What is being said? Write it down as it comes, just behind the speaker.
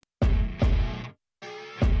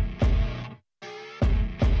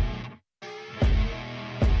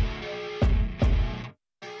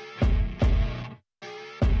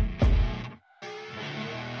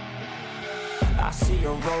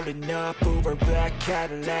girl rolling up, Uber black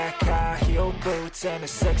Cadillac, high heel boots, and a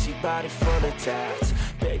sexy body full of tats.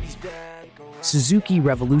 Baby's bad. Suzuki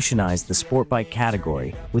revolutionized the sport bike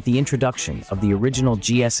category with the introduction of the original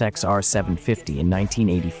GSX-R 750 in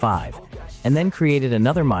 1985, and then created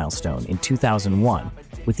another milestone in 2001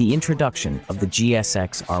 with the introduction of the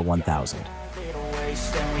GSX-R 1000.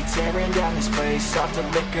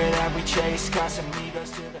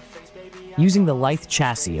 Using the lithe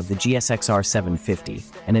chassis of the GSX-R 750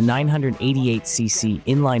 and a 988cc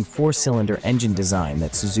inline-four cylinder engine design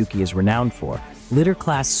that Suzuki is renowned for,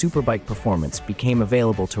 litter-class superbike performance became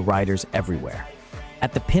available to riders everywhere.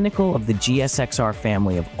 At the pinnacle of the GSX-R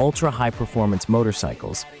family of ultra-high-performance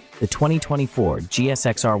motorcycles, the 2024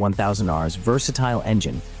 GSX-R 1000R's versatile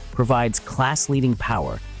engine provides class-leading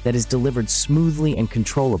power that is delivered smoothly and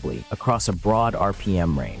controllably across a broad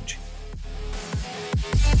RPM range.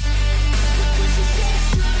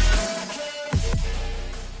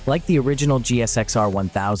 Like the original GSX-R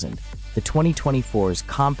 1000, the 2024's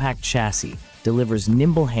compact chassis delivers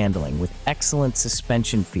nimble handling with excellent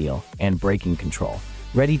suspension feel and braking control,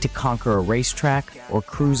 ready to conquer a racetrack or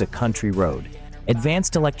cruise a country road.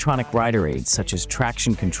 Advanced electronic rider aids such as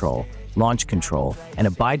traction control, launch control, and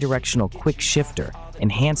a bi-directional quickshifter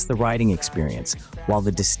enhance the riding experience, while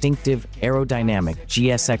the distinctive aerodynamic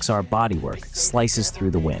GSX-R bodywork slices through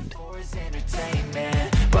the wind.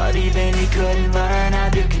 But even he couldn't learn how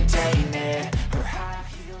to contain it.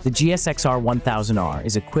 The GSX-R 1000R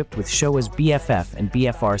is equipped with Showa's BFF and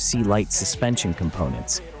BFRC light suspension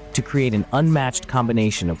components to create an unmatched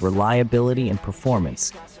combination of reliability and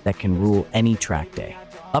performance that can rule any track day.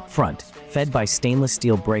 Up front, fed by stainless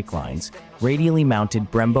steel brake lines, radially mounted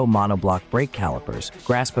Brembo monoblock brake calipers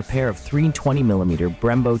grasp a pair of 320mm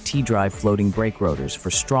Brembo T-drive floating brake rotors for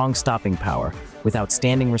strong stopping power with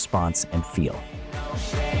outstanding response and feel.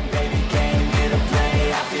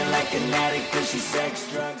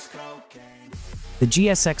 The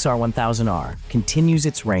GSX-R 1000R continues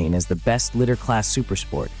its reign as the best litter-class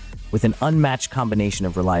supersport with an unmatched combination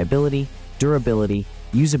of reliability, durability,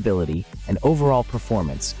 usability, and overall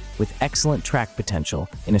performance, with excellent track potential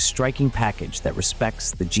in a striking package that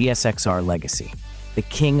respects the GSX-R legacy. The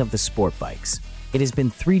king of the sport bikes. It has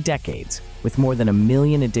been 3 decades, with more than 1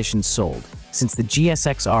 million editions sold, since the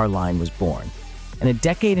GSX-R line was born, and a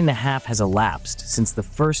decade and a half has elapsed since the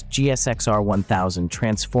first GSX-R 1000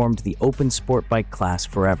 transformed the open sport bike class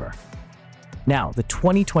forever. Now, the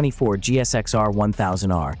 2024 GSX-R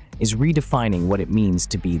 1000R is redefining what it means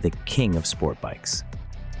to be the king of sport bikes.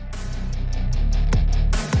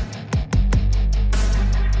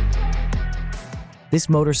 This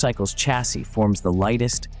motorcycle's chassis forms the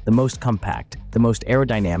lightest, the most compact, the most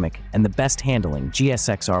aerodynamic, and the best handling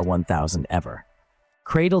GSX-R 1000 ever.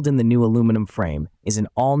 Cradled in the new aluminum frame is an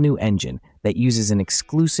all-new engine that uses an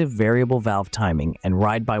exclusive variable valve timing and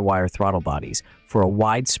ride-by-wire throttle bodies for a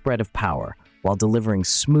wide spread of power while delivering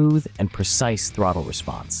smooth and precise throttle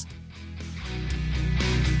response.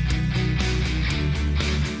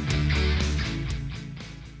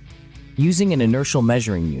 Using an inertial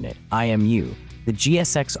measuring unit, IMU, the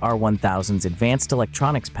GSX-R 1000's advanced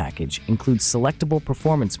electronics package includes selectable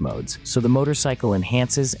performance modes so the motorcycle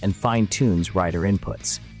enhances and fine-tunes rider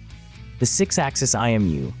inputs. The 6-axis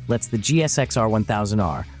IMU lets the GSX-R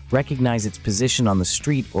 1000R recognize its position on the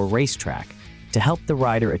street or racetrack to help the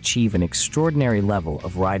rider achieve an extraordinary level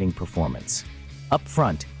of riding performance. Up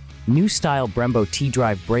front, new-style Brembo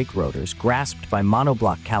T-drive brake rotors grasped by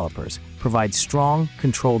monoblock calipers provide strong,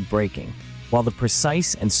 controlled braking, while the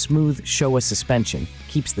precise and smooth Showa suspension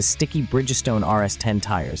keeps the sticky Bridgestone RS10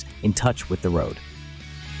 tires in touch with the road.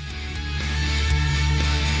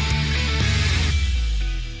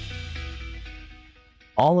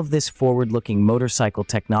 All of this forward-looking motorcycle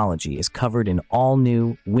technology is covered in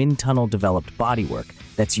all-new, wind tunnel-developed bodywork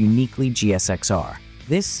that's uniquely GSX-R.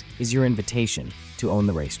 This is your invitation to own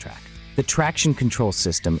the racetrack. The traction control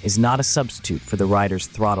system is not a substitute for the rider's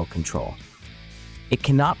throttle control. It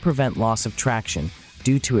cannot prevent loss of traction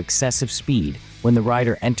due to excessive speed when the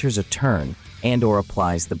rider enters a turn and/or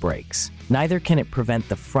applies the brakes. Neither can it prevent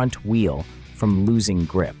the front wheel from losing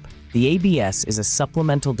grip. The ABS is a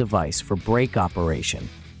supplemental device for brake operation,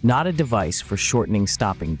 not a device for shortening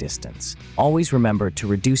stopping distance. Always remember to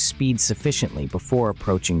reduce speed sufficiently before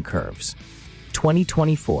approaching curves.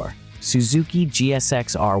 2024 Suzuki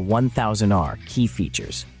GSX-R 1000R Key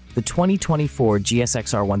Features. The 2024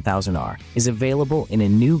 GSX-R 1000R is available in a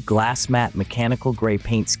new glass matte mechanical gray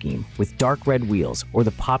paint scheme with dark red wheels or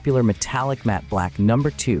the popular metallic matte black No.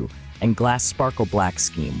 2 and glass sparkle black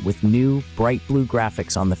scheme with new bright blue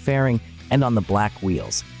graphics on the fairing and on the black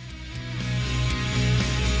wheels.